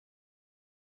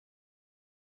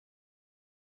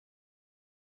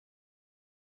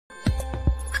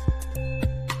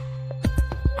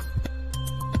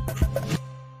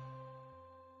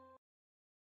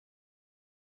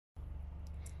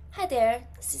Hi there,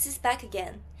 this is back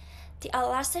again. The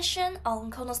last session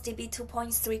on CnosDB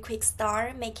 2.3 Quick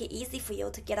Start make it easy for you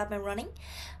to get up and running.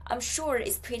 I'm sure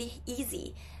it's pretty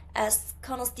easy as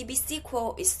CnosDB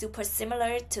SQL is super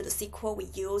similar to the SQL we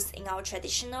use in our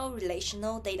traditional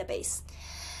relational database.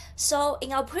 So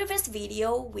in our previous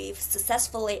video, we've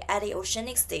successfully added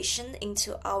Oceanic Station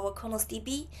into our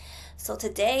CnosDB. So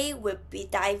today we'll be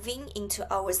diving into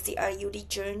our CRUD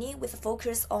journey with a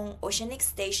focus on Oceanic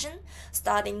Station,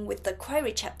 starting with the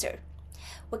query chapter.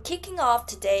 We're kicking off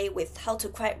today with how to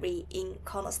query in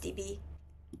CnosDB.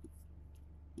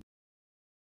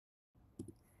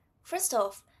 First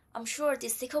off, I'm sure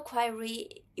this SQL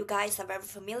query you guys are very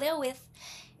familiar with.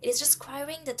 It is just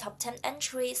querying the top 10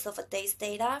 entries of a day's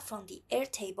data from the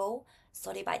Airtable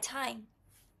sorted by time.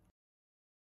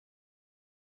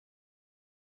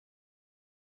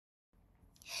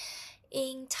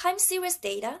 In time series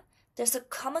data, there's a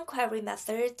common query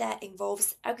method that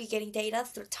involves aggregating data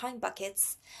through time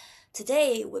buckets.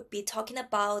 Today, we'll be talking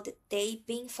about the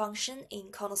dayBean function in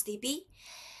CnosDB.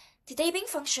 The dayBean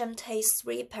function takes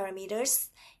three parameters: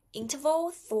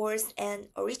 interval, source, and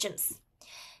origins.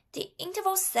 The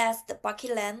interval sets the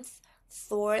bucket length,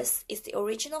 source is the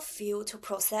original field to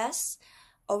process,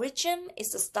 origin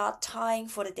is the start time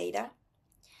for the data.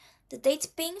 The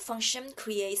dateBean function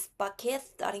creates buckets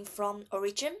starting from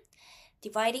origin,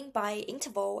 dividing by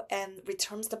interval, and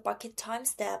returns the bucket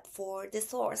timestamp for the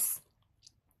source.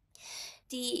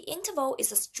 The interval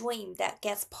is a string that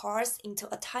gets parsed into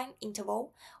a time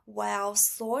interval, while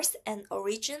source and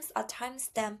origins are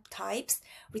timestamp types,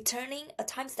 returning a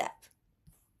timestamp.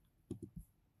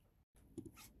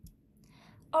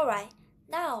 Alright,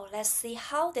 now let's see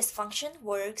how this function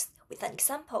works with an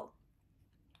example.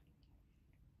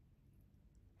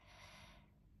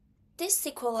 This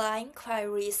SQL line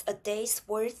queries a day's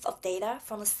worth of data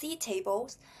from a C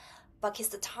table, buckets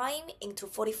the time into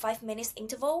 45 minutes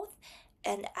intervals,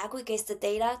 and aggregates the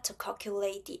data to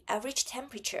calculate the average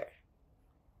temperature.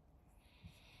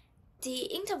 The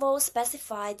intervals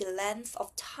specify the length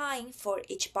of time for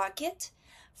each bucket.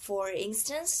 For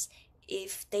instance,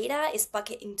 if data is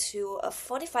bucketed into a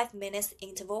 45 minutes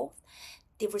interval,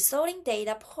 the resulting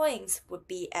data points would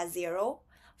be at 0,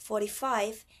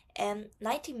 45, and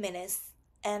 90 minutes,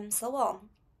 and so on.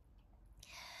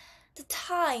 The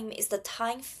time is the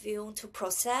time field to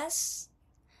process.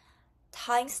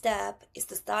 Timestamp is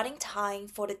the starting time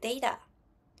for the data.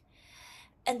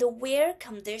 And the where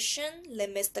condition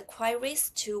limits the queries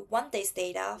to 1 day's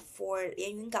data for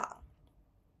Lianyungang.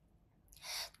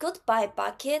 Goodbye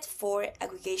bucket for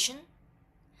aggregation.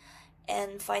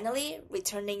 And finally,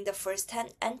 returning the first 10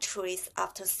 entries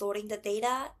after sorting the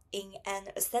data in an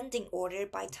ascending order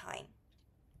by time.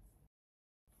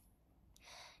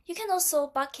 You can also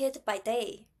bucket by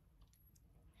day.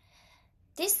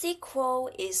 This SQL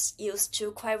is used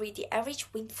to query the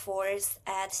average wind force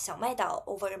at Xiaomaidao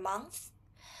over a month.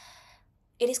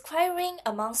 It is querying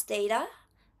a month's data,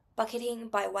 bucketing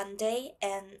by 1 day,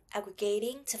 and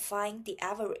aggregating to find the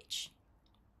average.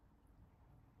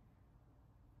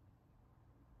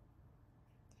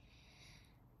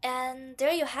 And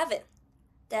there you have it.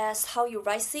 That's how you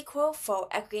write SQL for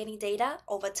aggregating data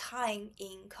over time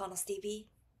in CnosDB.